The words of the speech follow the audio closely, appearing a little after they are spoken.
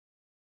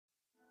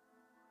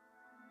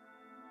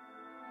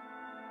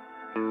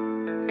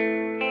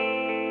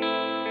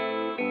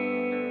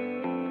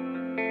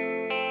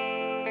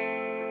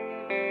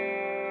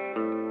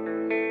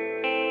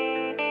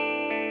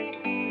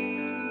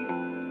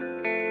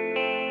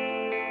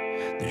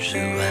There's who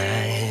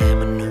I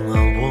am and who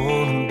I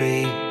wanna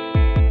be.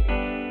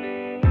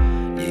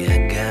 Yeah, I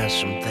got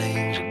some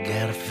things I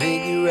gotta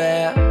figure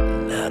out,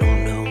 and I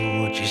don't know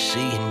what you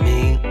see in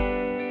me,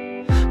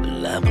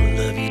 but I'ma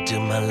love you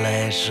till my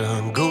last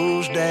sun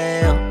goes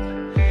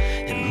down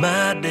and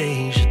my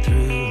days are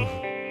through.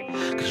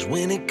 Cause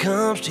when it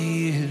comes to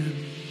you,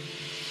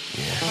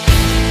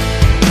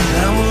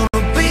 I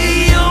wanna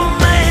be your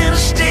man of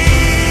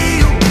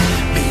steel,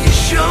 be your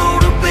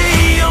shoulder,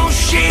 be your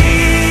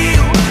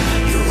shield.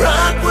 You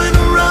rock when the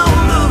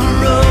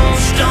road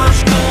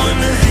starts going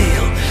to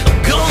hell. I'm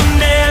going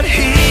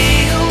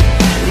downhill,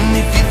 and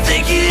if you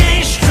think you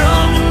ain't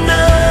strong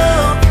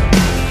enough,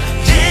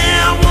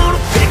 yeah, I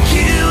wanna pick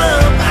you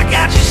up. I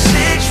got you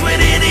 6 when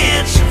it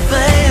hits a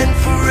fan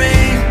for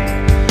real.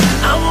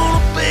 I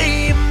wanna be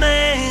your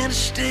man of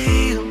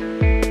steel.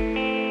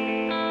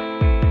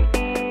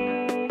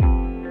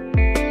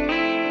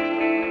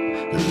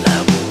 And I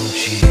want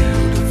you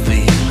to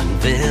feel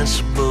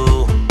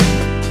invincible.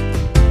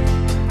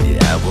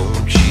 Yeah, I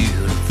want you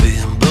to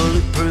feel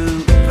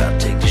bulletproof. I'll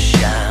take the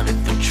shot if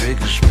the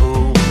trigger's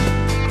pulled.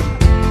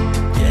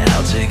 Yeah,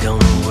 I'll take on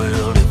the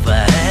world if I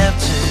have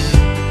to.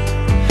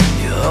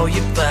 Yeah, all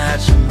your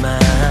fights are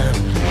mine.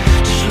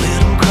 Just let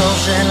them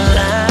cross that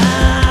line.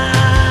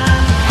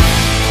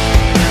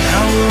 I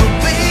wanna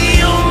be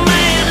your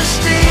man of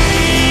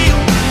steel,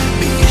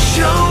 be your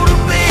shoulder,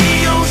 be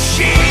your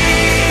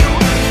shield.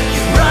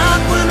 You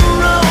rock when the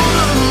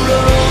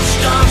road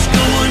starts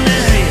going to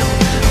hell.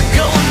 I'm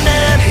going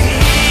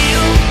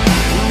downhill,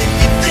 and if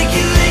you think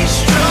you ain't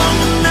strong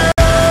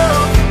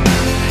enough,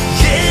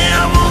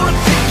 yeah, I wanna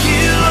pick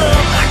you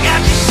up. I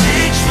got you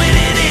 6 when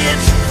it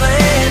hits a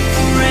fan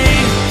for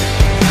real.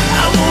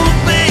 I wanna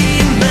be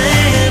your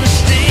man of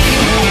steel.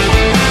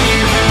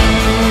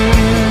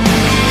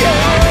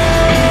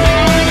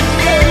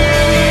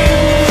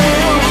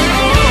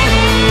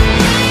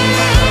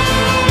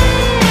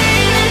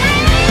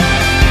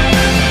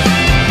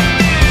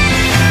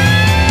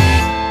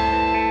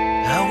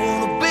 I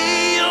wanna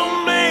be your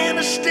man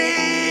of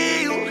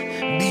steel,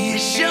 be your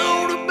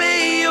shoulder,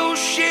 be your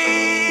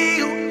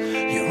shield.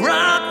 You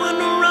rock when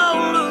the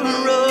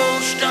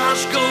road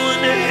starts going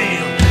to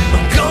hell.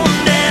 I'm going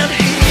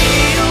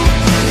downhill,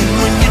 and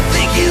when you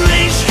think you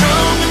ain't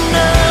strong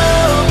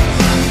enough,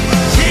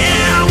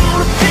 yeah, I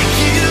wanna pick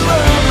you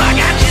up. I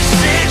got you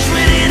 6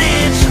 when it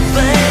hits a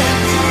fan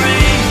for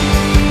real.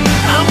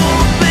 I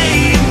wanna be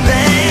your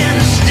man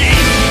of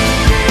steel.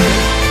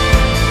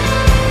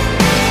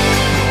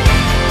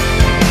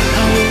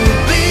 I wanna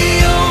be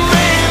your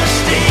man of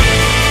steel.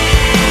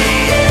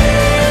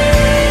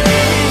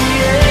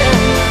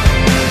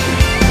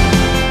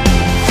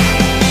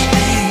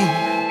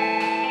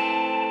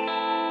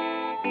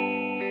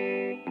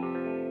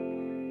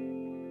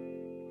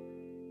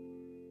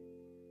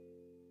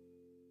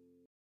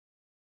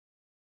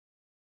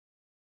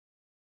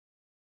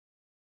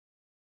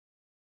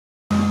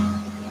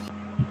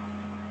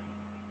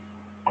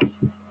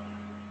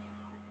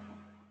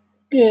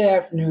 Good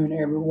afternoon,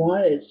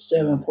 everyone. It's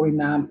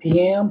 7:49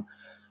 p.m.,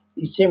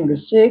 December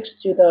the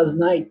 6th,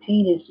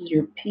 2019. This is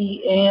your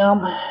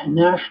PM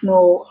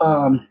National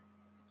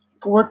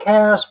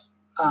Forecast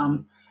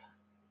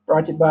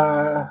brought to you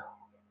by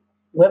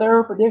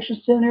Weather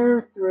Prediction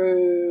Center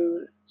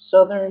through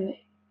Southern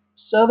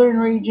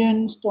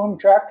Region Storm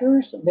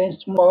Tractors.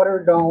 Vince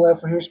Water, Don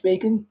Leffler here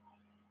speaking.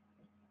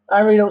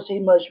 I really don't see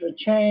much of a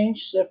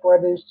change, except for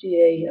I do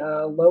see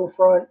a low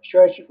front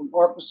stretching from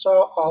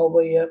Arkansas all the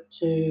way up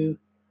to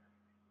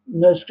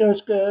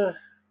Muskoka,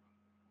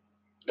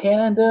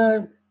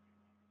 Canada,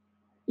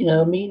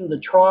 meeting the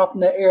trough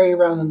in that area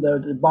around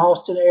the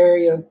Boston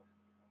area.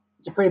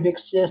 It's a pretty big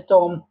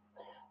system.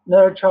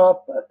 Another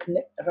trough,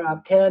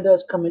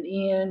 Canada's coming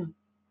in.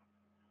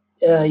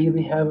 You'll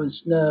be having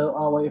snow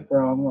all the way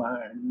from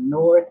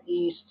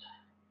northeast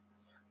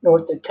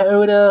North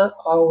Dakota,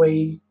 all the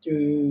way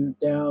through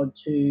down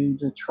to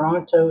the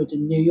Toronto, to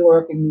New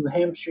York and New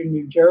Hampshire,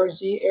 New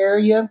Jersey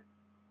area.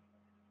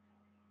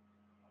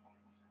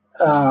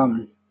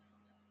 Um,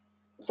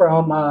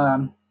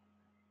 from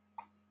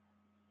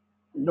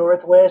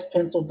northwest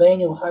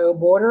Pennsylvania, Ohio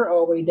border,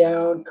 all the way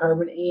down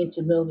Carbon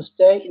into the middle of the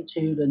state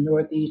into the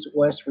northeast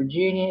West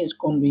Virginia. It's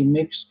going to be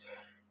mixed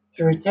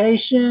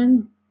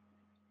vegetation,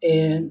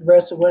 and the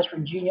rest of West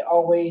Virginia,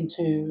 all the way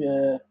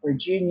into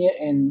Virginia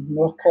and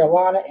North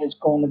Carolina, is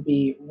going to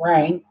be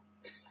rain.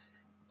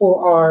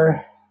 For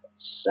our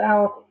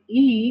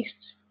southeast,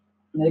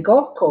 in the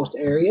Gulf Coast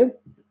area,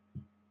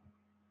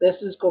 this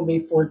is going to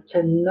be for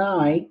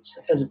tonight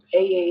as of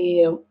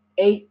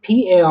 8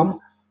 p.m.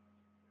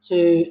 to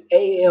 8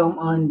 a.m.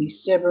 on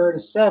December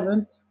the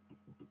 7th.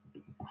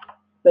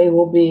 There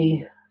will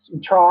be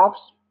some troughs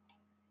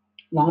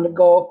along the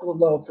Gulf of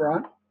the low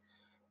front.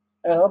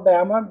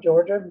 Alabama,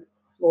 Georgia,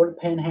 Florida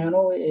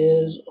Panhandle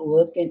is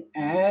looking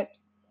at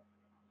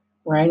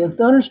rain and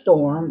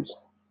thunderstorms.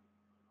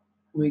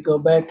 We go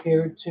back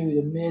here to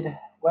the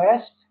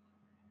Midwest.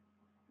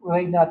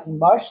 Really nothing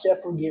much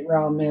except for getting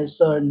around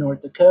Minnesota and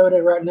North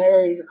Dakota. Right in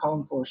there, you're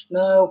calling for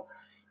snow.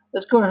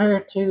 Let's go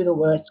here to the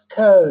West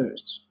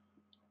Coast.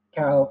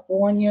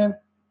 California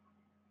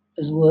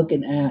is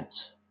looking at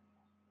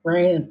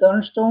rain and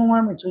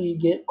thunderstorm until you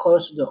get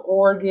closer to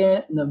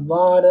Oregon,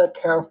 Nevada,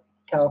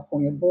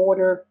 California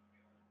border.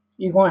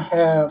 You're going to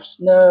have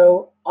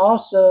snow,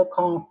 also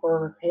calling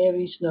for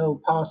heavy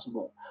snow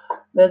possible.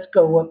 Let's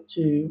go up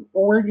to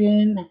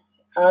Oregon,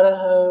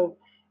 Idaho,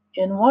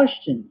 and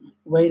Washington.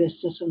 The way the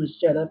system is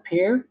set up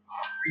here,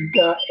 you've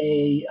got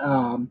a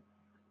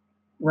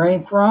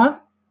rain front.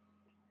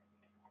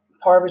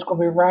 Part of it's going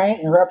to be rain,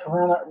 and wrapped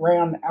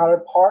around the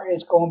outer part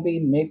is going to be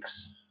mixed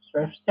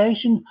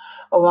precipitation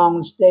along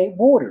the state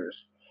borders.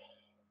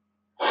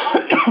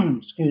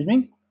 Excuse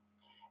me.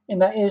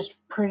 And that is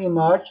pretty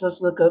much,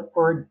 let's look up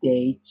for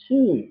day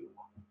 2.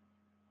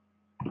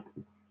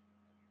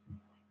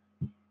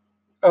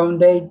 On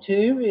day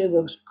 2, it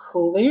looks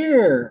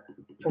clear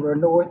to the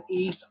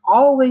northeast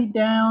all the way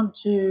down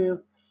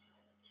to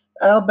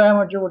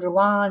Alabama, Georgia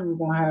line. You're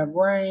going to have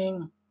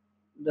rain.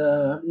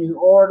 The New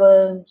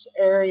Orleans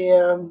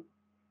area,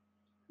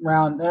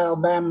 around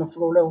Alabama,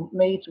 Florida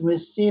meets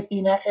Mississippi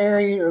in that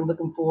area. You're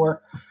looking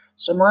for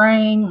some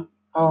rain.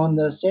 On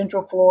the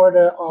central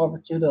Florida over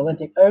to the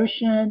Atlantic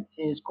Ocean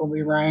is going to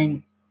be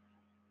rain.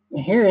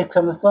 And here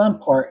comes the fun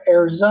part.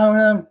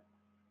 Arizona,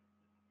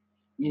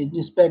 you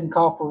just expect and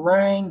call for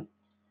rain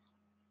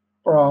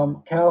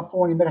from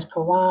California,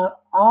 Mexico line,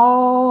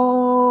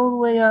 all the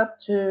way up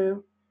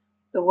to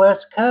the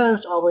West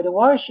Coast, all the way to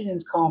Washington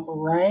is calling for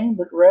rain,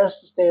 but the rest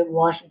of the state of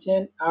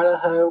Washington,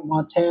 Idaho,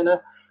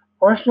 Montana,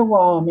 portion of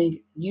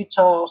Wyoming,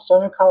 Utah,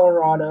 southern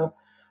Colorado,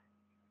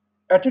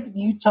 after the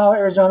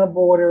Utah-Arizona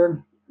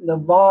border,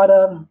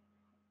 Nevada,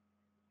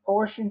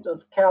 portions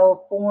of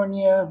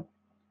California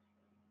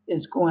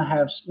is going to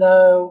have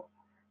snow.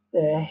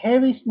 The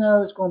heavy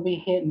snow is going to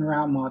be hitting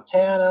around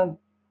Montana,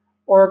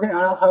 Oregon,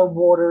 Idaho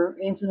border,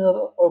 into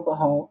the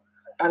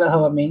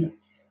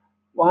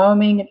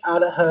Wyoming and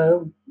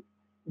Idaho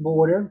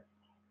border.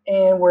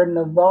 And where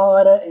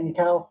Nevada and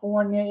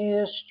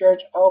California is,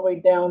 stretched all the way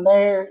down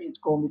there, it's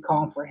going to be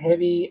calling for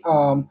heavy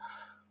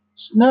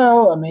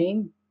snow.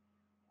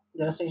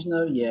 Did I say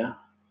snow? Yeah.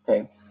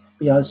 Okay.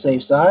 Be on the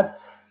safe side.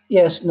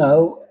 Yes,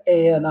 snow.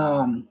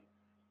 And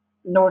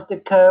North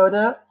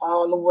Dakota,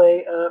 all the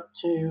way up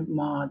to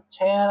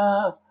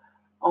Montana,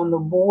 on the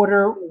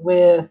border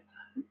with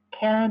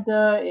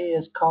Canada,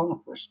 is calling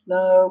for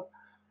snow.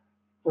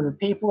 For the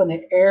people in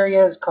the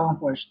area, it's calling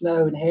for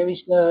snow and heavy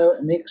snow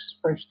and mixed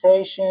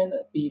precipitation.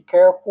 Be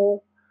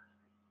careful.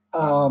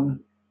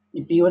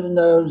 If you want to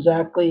know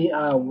exactly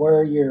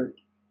where your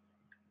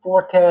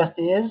forecast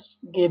is,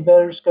 get a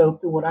better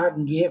scope than what I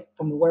can get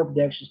from the Weather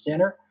Protection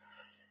Center,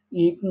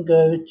 you can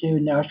go to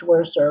National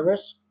Weather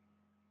Service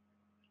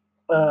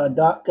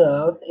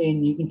 .gov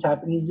and you can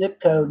type in your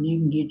zip code and you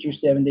can get your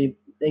 7 day.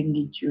 They can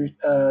get your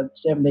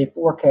 7 day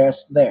forecast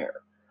there.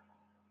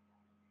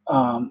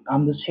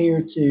 I'm just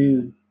here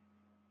to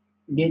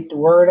get the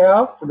word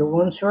out for the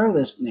ones who are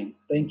listening.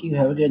 Thank you.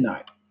 Have a good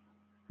night.